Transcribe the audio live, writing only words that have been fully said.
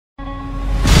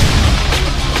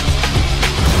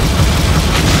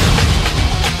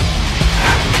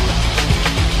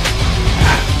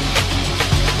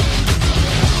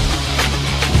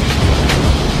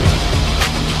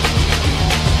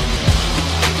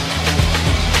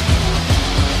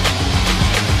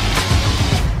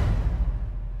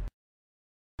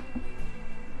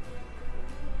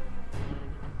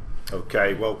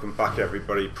Okay, welcome back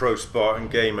everybody.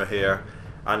 TheProSpartanGamer here,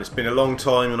 and it's been a long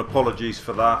time and apologies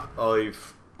for that.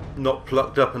 I've not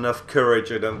plucked up enough courage,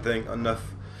 I don't think,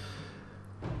 enough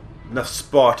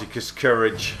Spartacus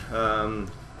courage to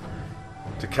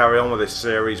carry on with this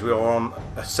series. We are on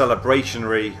a celebration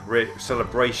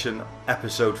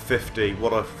episode 50.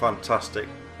 What a fantastic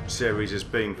series it's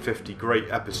been. 50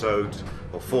 great episodes,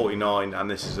 or 49,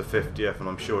 and this is the 50th, and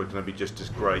I'm sure it's going to be just as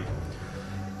great.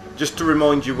 Just to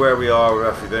remind you where we are with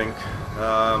everything,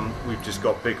 we've just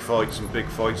got big fights and big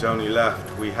fights only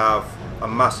left. We have a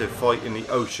massive fight in the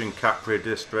Ocean Capria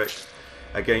district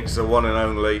against the one and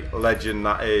only legend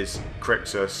that is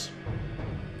Crixus.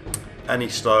 Any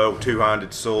style,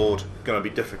 two-handed sword, going to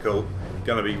be difficult,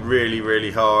 going to be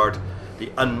really hard.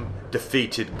 The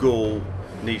undefeated Gaul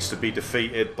needs to be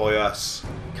defeated by us.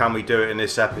 Can we do it in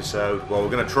this episode? Well,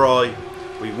 we're going to try.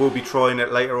 We will be trying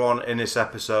it later on in this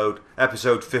episode.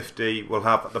 Episode 50 will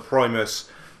have the Primus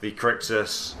v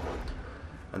Crixus.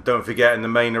 And don't forget, in the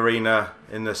main arena,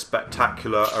 in the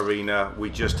spectacular arena, we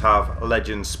just have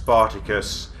legend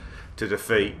Spartacus to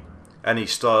defeat. Any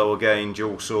style again,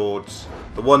 dual swords.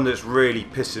 The one that's really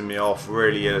pissing me off,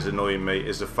 really is annoying me,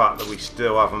 is the fact that we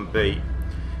still haven't beat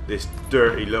this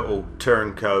dirty little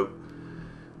turncoat.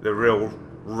 The real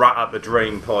rat at the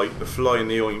drain pipe, the fly in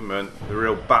the ointment, the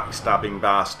real backstabbing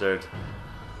bastard.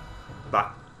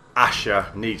 That Asher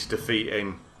needs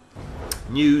defeating.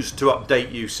 News to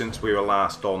update you since we were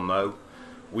last on though.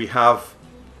 We have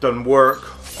done work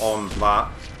on that,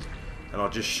 and I'll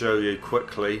just show you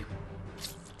quickly.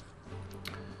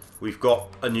 We've got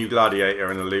a new gladiator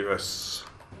in the Olympus,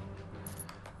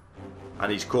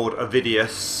 and he's called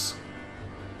Ovidius.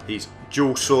 He's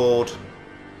dual sword,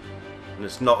 and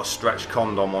it's not a stretched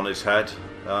condom on his head,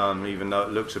 even though it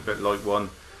looks a bit like one.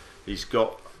 He's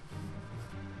got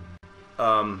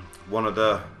one of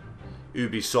the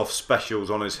Ubisoft specials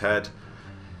on his head,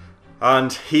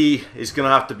 and he is going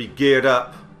to have to be geared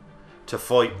up to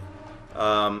fight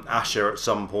Asher at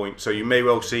some point. So you may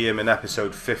well see him in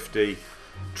episode 50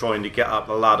 trying to get up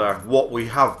the ladder. What we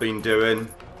have been doing,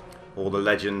 all the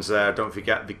legends there, don't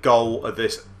forget the goal of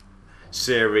this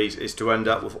series is to end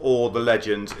up with all the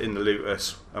legends in the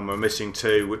Olympus, and we're missing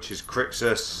two, which is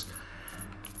Crixus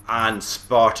and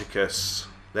Spartacus.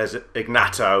 There's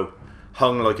Ignato,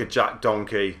 hung like a jack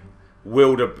donkey,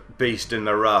 wildebeest in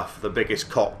the rough, the biggest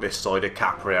cock this side of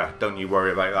Capria. Don't you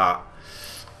worry about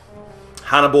that.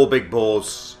 Hannibal Big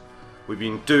Balls, we've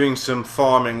been doing some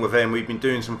farming with him, we've been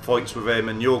doing some fights with him,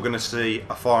 and you're going to see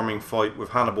a farming fight with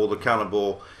Hannibal the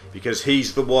Cannibal, because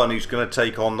he's the one who's going to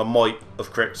take on the might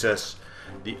of Crixus,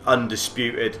 the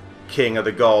undisputed king of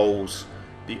the Gauls,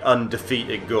 the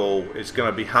undefeated Gaul. It's going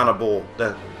to be Hannibal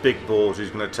the Big Balls who's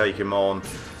going to take him on.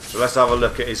 So let's have a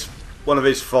look at one of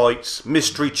his fights.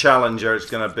 Mystery Challenger is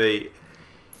going to be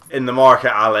in the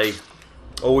market alley.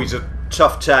 Always a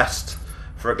tough test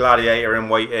for a gladiator in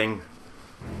waiting.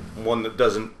 One that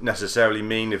doesn't necessarily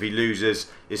mean if he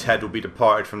loses, his head will be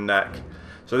departed from neck.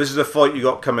 So this is a fight you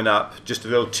got coming up. Just a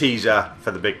little teaser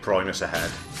for the big Primus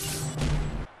ahead.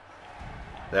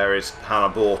 There is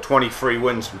Hannibal. 23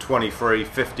 wins from 23,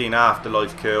 15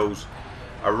 afterlife kills.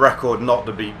 A record not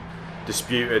to be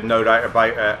disputed, no doubt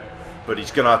about it. But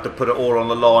he's going to have to put it all on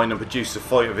the line and produce the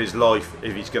fight of his life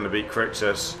if he's going to beat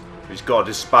Crixus. He's got to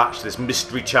dispatch this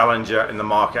mystery challenger in the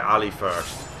market alley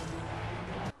first.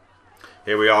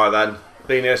 Here we are then.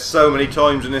 Been here so many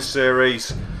times in this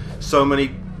series. So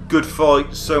many good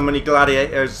fights, so many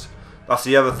gladiators. That's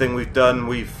the other thing we've done.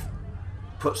 We've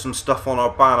put some stuff on our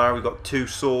banner. We've got 2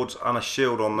 swords and a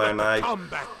shield on there now.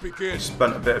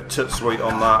 Spent a bit of Tootsweet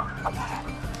on that.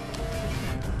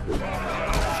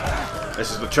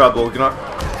 This is the trouble. We're not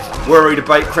worried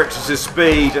about Crixus'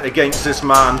 speed against this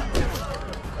man,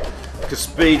 because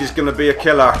speed is going to be a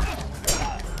killer.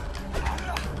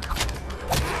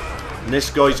 And this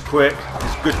guy's quick.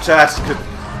 It's a good test.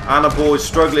 Hannibal is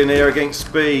struggling here against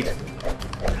speed.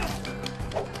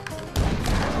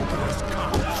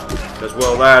 Does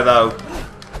well there though.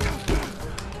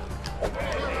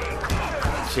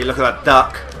 See, look at that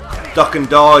duck. Duck and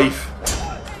dive.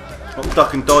 Not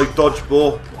duck and dive,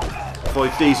 dodgeball.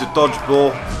 5D's a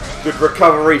dodgeball. Good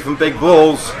recovery from Big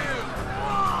Balls.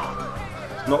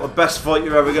 It's not the best fight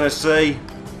you're ever going to see.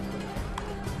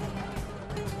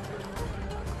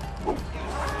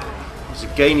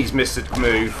 Again, he's missed a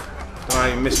move.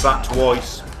 I missed that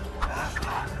twice.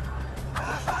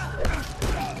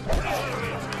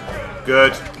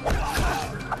 Good.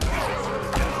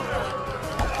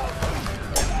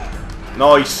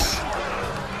 Nice.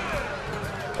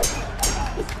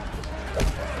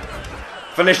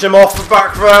 Finish him off the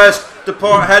back first.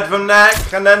 Depart head from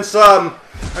neck, and then some.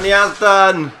 And he has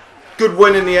done. Good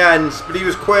win in the end, but he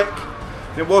was quick.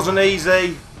 It wasn't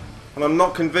easy, and I'm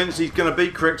not convinced he's going to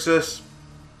beat Crixus.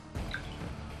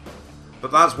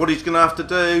 But that's what he's going to have to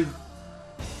do.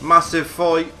 Massive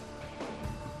fight.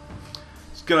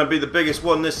 It's going to be the biggest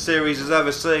one this series has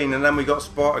ever seen, and then we got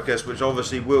Spartacus, which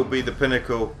obviously will be the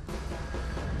pinnacle.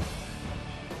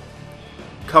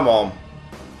 Come on,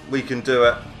 we can do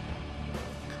it.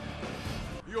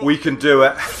 We can do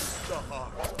it.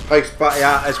 Hey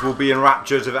Spartacus will be in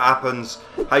raptures if it happens.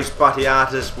 Hey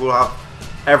Spartacus will have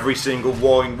every single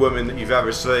wine woman that you've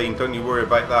ever seen. Don't you worry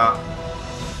about that.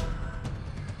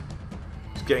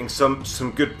 He's getting some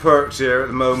good perks here at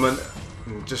the moment.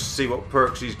 Just see what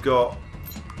perks he's got.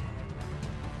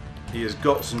 He has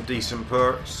got some decent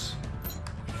perks.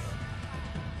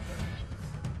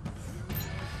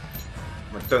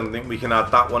 I don't think we can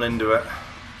add that one into it.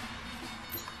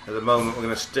 At the moment we're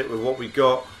going to stick with what we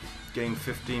got. Gain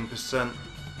 15%.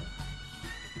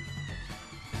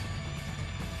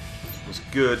 It's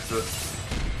good, but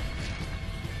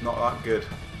not that good.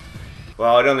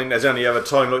 Well, I don't think there's any other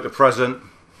time like the present.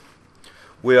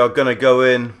 We are going to go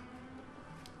in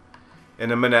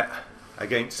a minute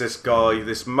against this guy,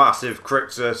 this massive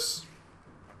Crixus.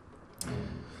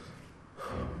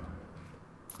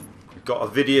 We've got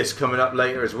Ovidius coming up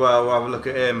later as well. We'll have a look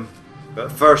at him.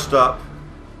 But first up,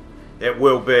 it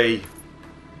will be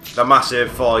the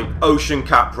massive fight, Ocean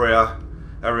Capria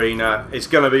Arena. It's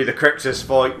going to be the Crixus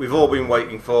fight we've all been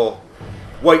waiting for.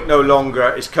 Wait no longer,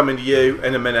 it's coming to you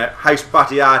in a minute. House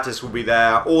Spartacus will be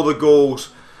there. All the ghouls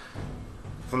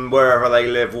from wherever they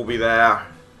live will be there.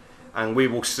 And we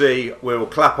will see, we will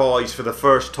clap eyes for the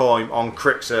first time on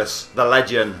Crixus, the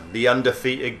legend, the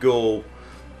undefeated ghoul.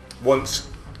 Once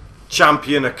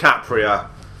champion of Capria.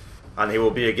 And he will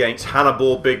be against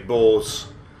Hannibal Big Balls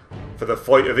for the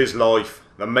fight of his life.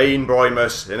 The Main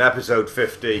Primus in episode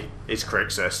 50 is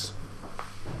Crixus.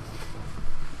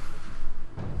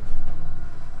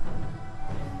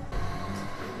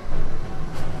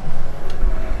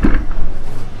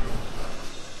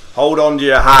 Hold on to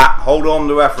your hat, hold on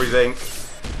to everything.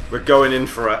 We're going in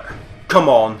for it. Come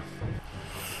on.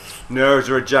 Nerves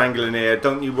are jangling here,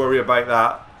 don't you worry about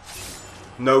that.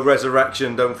 No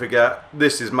resurrection, don't forget.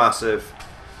 This is massive.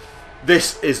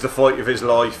 This is the fight of his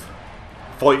life.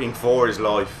 Fighting for his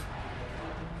life.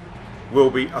 Will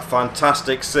be a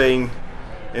fantastic scene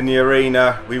in the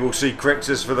arena. We will see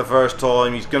Crixus for the first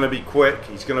time. He's going to be quick.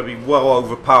 He's going to be well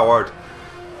overpowered.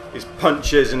 His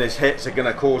punches and his hits are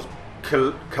going to cause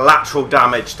collateral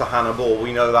damage to Hannibal.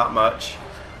 We know that much.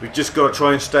 We've just got to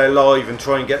try and stay alive and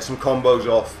try and get some combos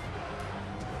off.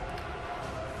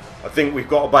 I think we've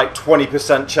got about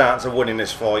 20% chance of winning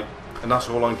this fight, and that's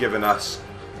all I'm giving us.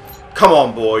 Come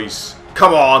on, boys.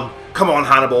 Come on. Come on,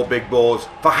 Hannibal Big Balls.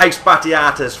 For House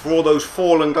Spartacus, for all those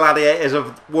fallen gladiators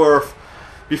of worth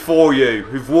before you,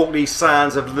 who've walked these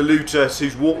sands of the Lutus,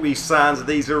 who's walked these sands of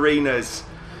these arenas.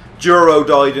 Duro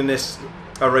died in this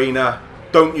arena.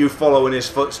 Don't you follow in his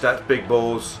footsteps, Big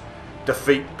Balls.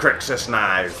 Defeat Crixus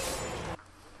now.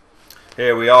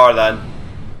 Here we are then.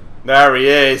 There he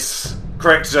is.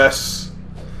 Crixus.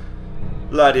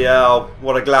 Bloody hell,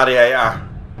 what a gladiator.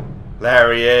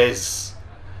 There he is.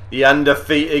 The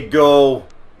undefeated ghoul.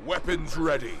 Weapons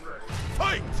ready.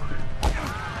 Fight!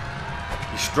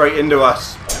 He's straight into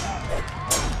us.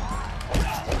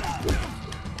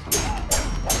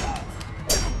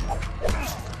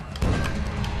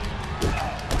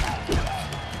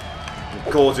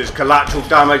 He causes collateral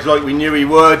damage like we knew he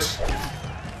would.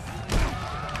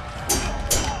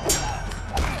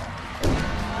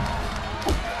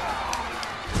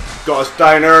 Got us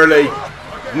down early.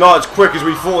 Not as quick as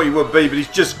we thought he would be, but he's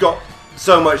just got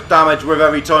so much damage with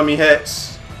every time he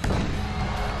hits.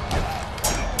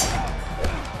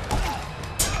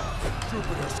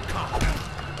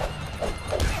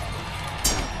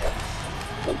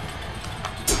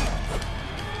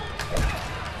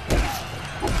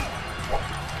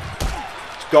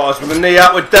 He's got us with the knee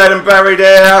up, we're dead and buried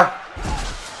here.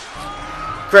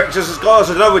 Crixus has got us,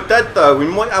 I know we're dead though, we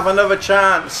might have another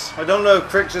chance. I don't know if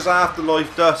Crixus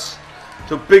Afterlife does.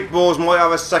 So Big Balls might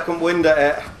have a second wind at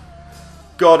it.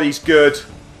 God, he's good.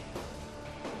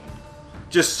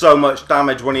 Just so much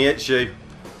damage when he hits you.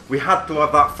 We had to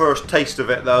have that first taste of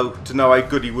it though, to know how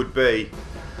good he would be.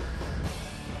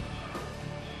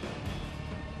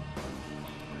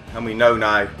 And we know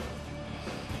now.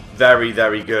 Very,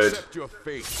 very good. Accept your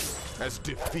fate as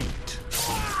defeat.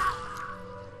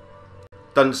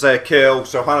 Doesn't say a kill,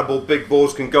 so Hannibal Big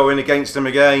Balls can go in against him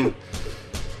again.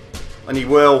 And he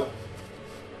will.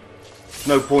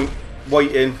 No point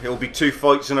waiting. It'll be 2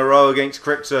 fights in a row against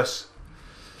Crixus.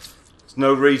 There's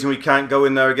no reason we can't go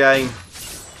in there again.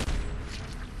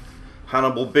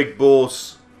 Hannibal Big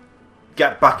Balls,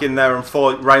 get back in there and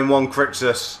fight. Round 1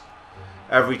 Crixus.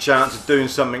 Every chance of doing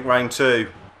something round 2.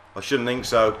 I shouldn't think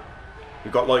so.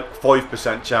 We've got like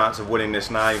 5% chance of winning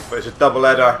this now, but it's a double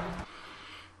header.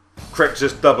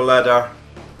 Crixus double header.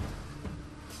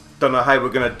 Don't know how we're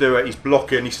going to do it. He's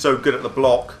blocking. He's so good at the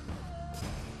block.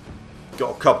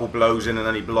 Got a couple blows in and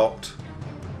then he blocked.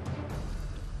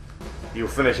 He'll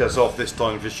finish us off this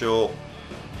time for sure.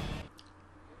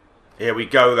 Here we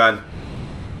go then.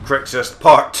 Crixus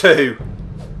part 2.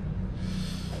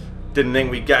 Didn't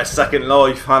think we'd get a second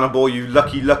life. Hannibal, you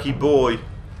lucky, lucky boy.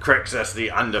 Crixus,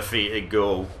 the undefeated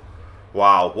goal.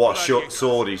 Wow, what a short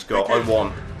sword he's got. I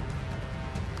want.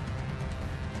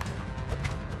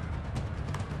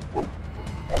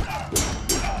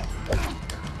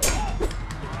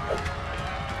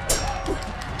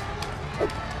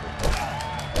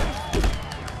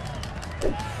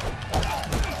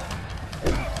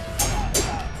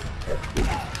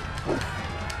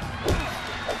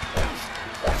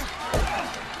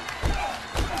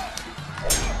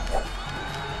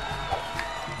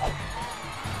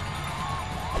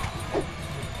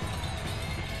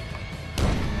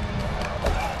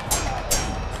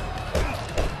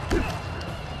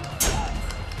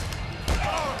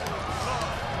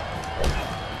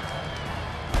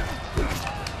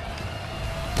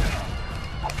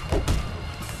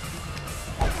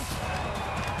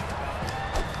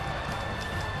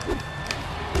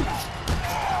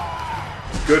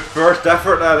 Good first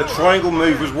effort there, the triangle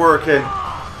move was working.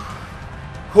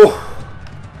 Whew.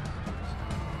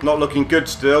 Not looking good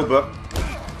still, but...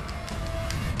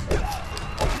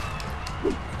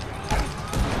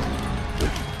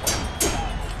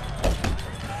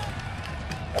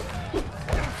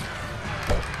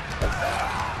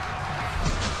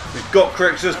 We've got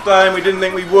Crixus down, we didn't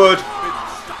think we would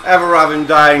ever have him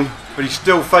down, but he's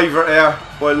still favourite here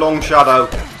by a long shadow.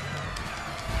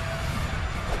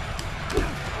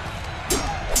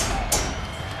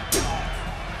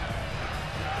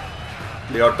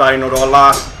 We are down on our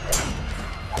last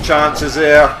chances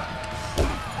here.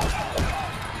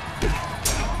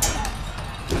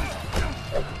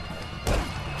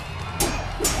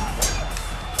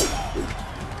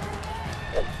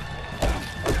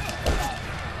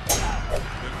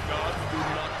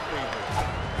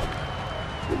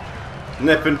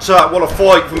 Nip and tuck, what a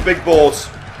fight from Big Balls.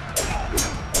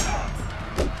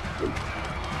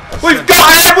 We've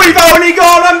got him! We've only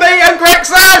got unbeaten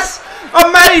Crixus!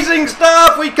 Amazing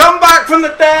stuff! We come back from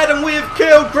the dead and we have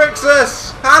killed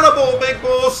Crixus! Hannibal, Big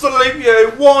Balls, salute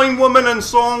you! Wine, woman and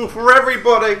song for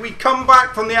everybody! We come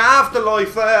back from the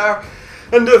afterlife there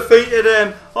and defeated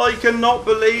him! I cannot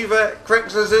believe it!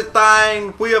 Crixus is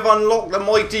down! We have unlocked the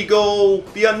mighty goal!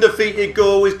 The undefeated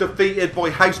goal is defeated by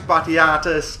House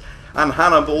Batiatus and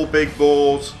Hannibal, Big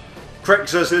Balls.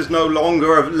 Crixus is no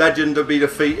longer a legend to be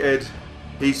defeated.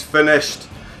 He's finished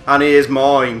and he is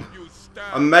mine.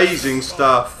 Amazing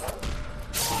stuff.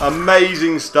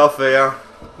 Amazing stuff here.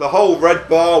 The whole red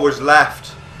bar was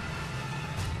left.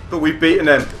 But we've beaten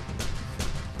him.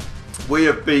 We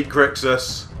have beat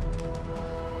Crixus.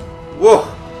 Whoa.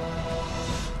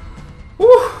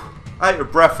 Woo. Out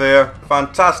of breath here.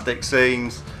 Fantastic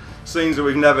scenes. Scenes that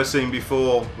we've never seen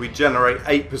before. We generate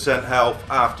 8% health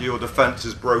after your defense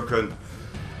is broken.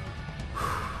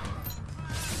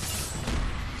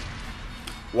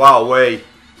 Wowee.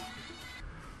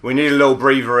 We need a little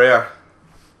breather here.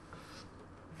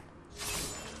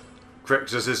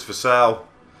 Crixus is for sale.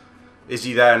 Is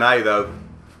he there now though?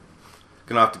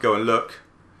 Gonna have to go and look.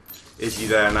 Is he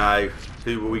there now?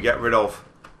 Who will we get rid of?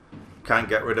 Can't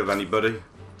get rid of anybody.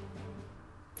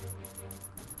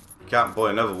 Can't buy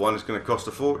another one, it's gonna cost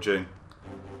a fortune.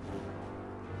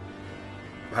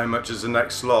 How much is the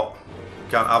next slot?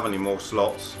 Can't have any more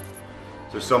slots.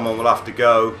 So someone will have to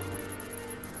go.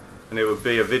 And it would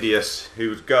be Avidius who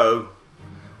would go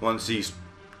once he's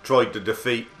tried to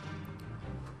defeat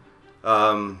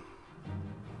the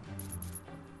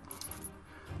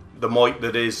might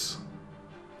that is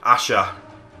Asher.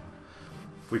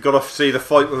 We've got to see the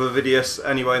fight with Avidius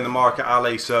anyway in the Market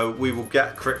Alley, so we will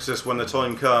get Crixus when the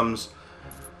time comes.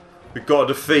 We've got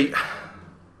to defeat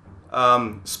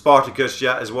Spartacus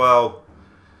yet as well.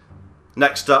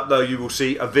 Next up though, you will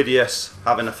see Avidius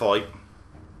having a fight.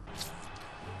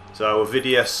 So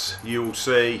Avidius, you will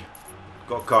see.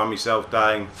 Got to calm myself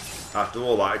down after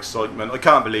all that excitement. I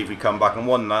can't believe we come back and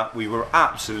won that. We were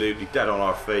absolutely dead on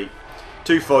our feet.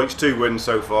 2 fights, 2 wins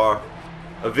so far.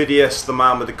 Avidius, the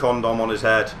man with the condom on his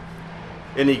head.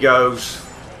 In he goes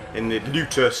in the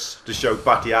Lutus to show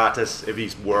Batiatus if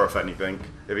he's worth anything.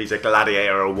 if he's a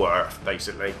gladiator or worth,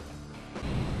 basically.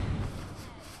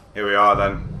 Here we are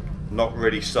then. Not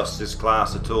really sussed this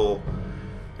class at all.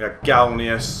 We had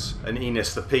Galnius and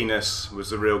Enos the Penis was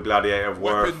the real gladiator of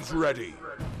worth. Weapons ready.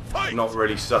 Fight! Not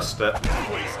really sussed it.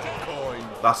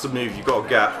 That's the move you got to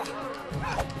get.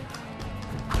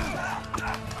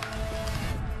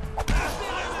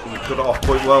 We cut it off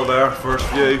quite well there, first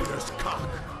view.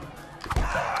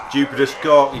 Jupiter's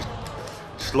cock, he's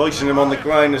slicing him on the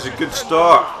ground is a good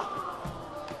start.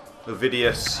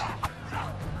 Ovidius.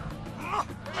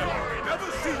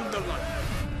 Never seen the light.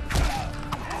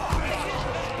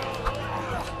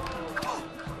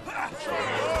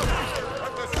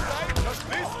 At the sight of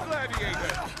this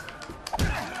gladiator.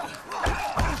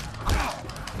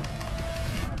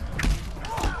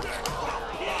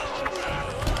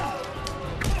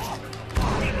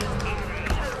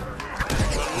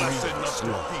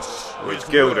 We've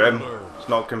killed him. It's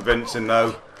not convincing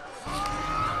though.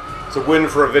 It's a win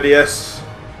for Ovidius.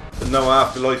 But no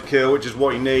afterlife kill, which is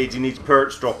what he needs. He needs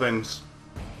perch droppings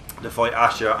to fight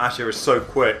Asher. Asher is so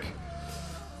quick.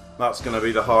 That's going to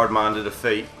be the hard man to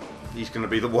defeat. He's going to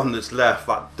be the one that's left.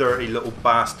 That dirty little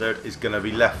bastard is going to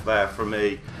be left there for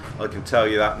me. I can tell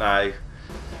you that now.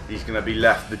 He's going to be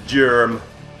left. The germ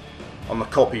on the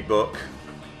copybook.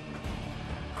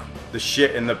 The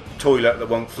shit in the toilet that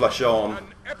won't flush on.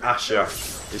 Asher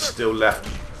is still left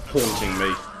haunting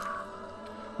me.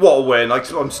 What a win.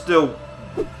 I'm still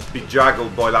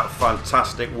bejaggled by that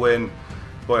fantastic win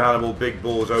by Hannibal Big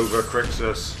Balls over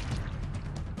Crixus.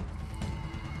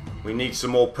 We need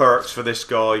some more perks for this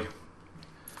guy.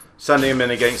 Sending him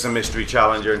in against a mystery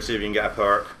challenger and see if he can get a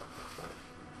perk.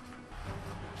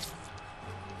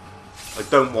 I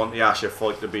don't want the Asher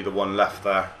fight to be the one left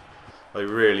there. I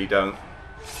really don't.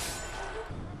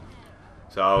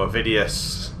 So,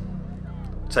 Ovidius.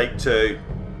 Take 2.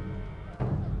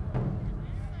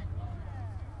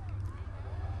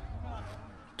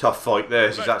 Tough fight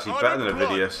this. He's actually better than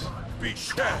Ovidius. Be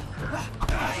scared.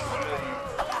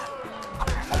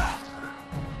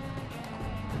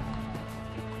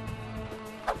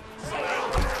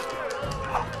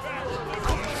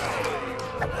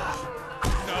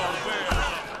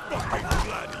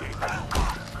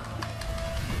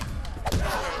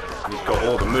 He's got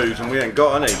all the moves and we ain't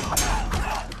got any.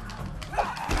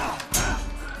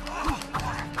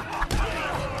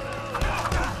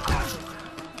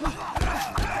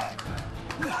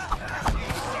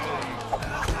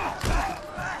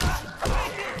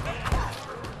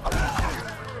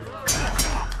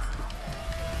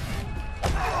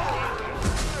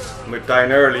 We're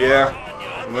down early here,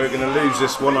 and we're going to lose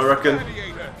this one, I reckon.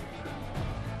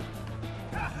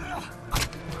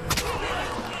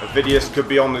 Ovidius could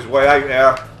be on his way out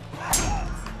here.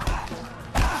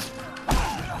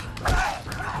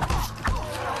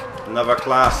 Another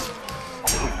class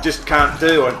we just can't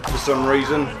do it for some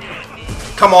reason.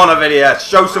 Come on, Ovidius,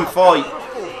 show some fight.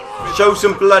 Show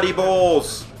some bloody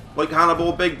balls, like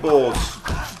Hannibal Big Balls.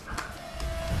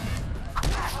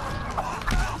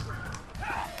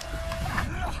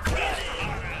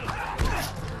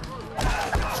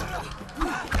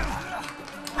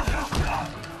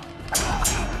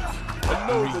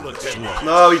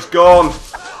 No, he's gone.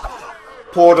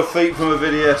 Poor defeat from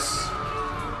Ovidius.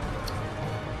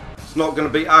 It's not going to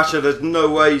beat Asher. There's no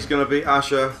way he's going to beat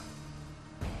Asher.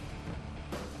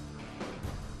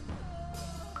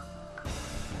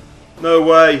 No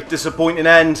way. Disappointing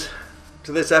end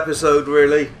to this episode,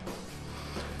 really.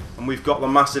 And we've got the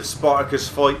massive Spartacus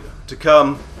fight to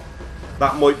come.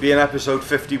 That might be in episode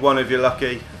 51 if you're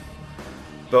lucky.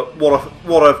 But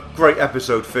what a great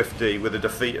episode 50 with the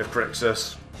defeat of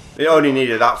Crixus. It only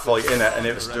needed that fight in it and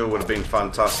it still would have been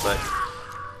fantastic.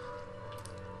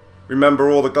 Remember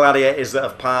all the gladiators that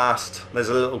have passed. There's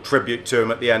a little tribute to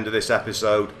them at the end of this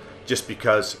episode just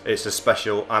because it's a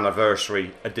special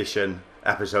anniversary edition,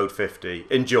 episode 50.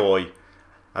 Enjoy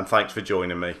and thanks for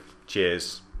joining me.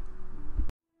 Cheers.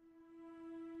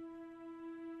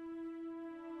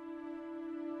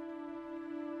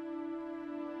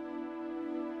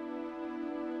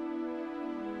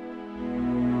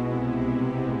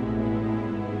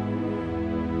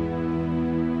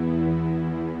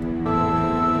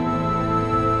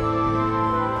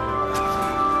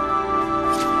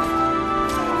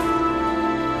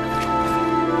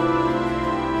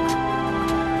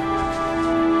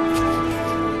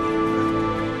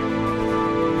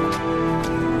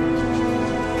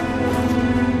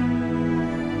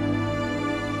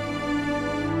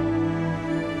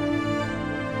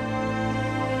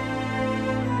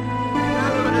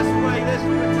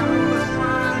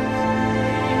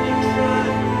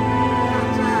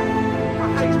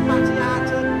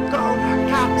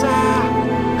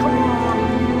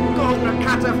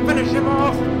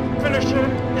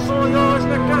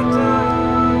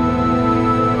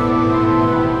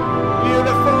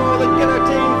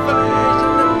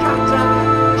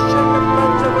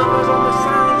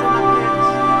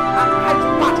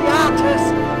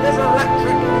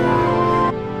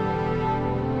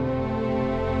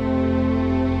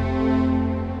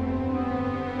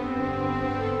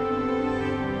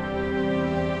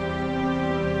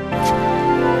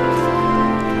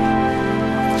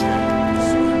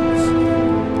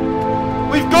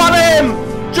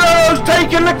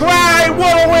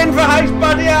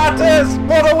 Spartacus!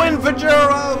 What a win for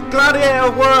Juro!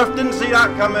 Gladiator worth, didn't see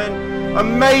that coming.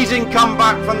 Amazing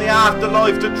comeback from the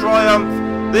afterlife to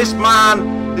triumph. This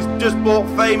man has just brought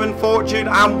fame and fortune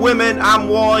and women and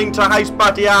wine to House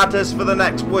Spartacus for the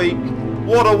next week.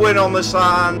 What a win on the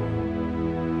sand.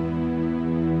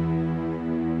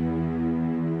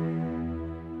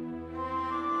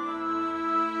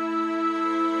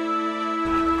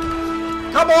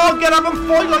 Come on, get up and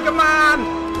fight like a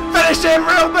man! Finish him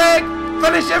real big!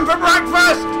 Finish him for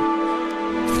breakfast!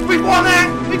 We've won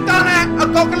it! We've done it!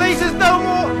 Apocalypse is no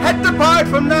more! Head departed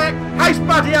from neck! House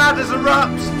Spartacus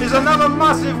erupts! Is another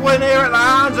massive win here at the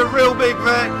hands of Real Big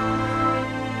Vic!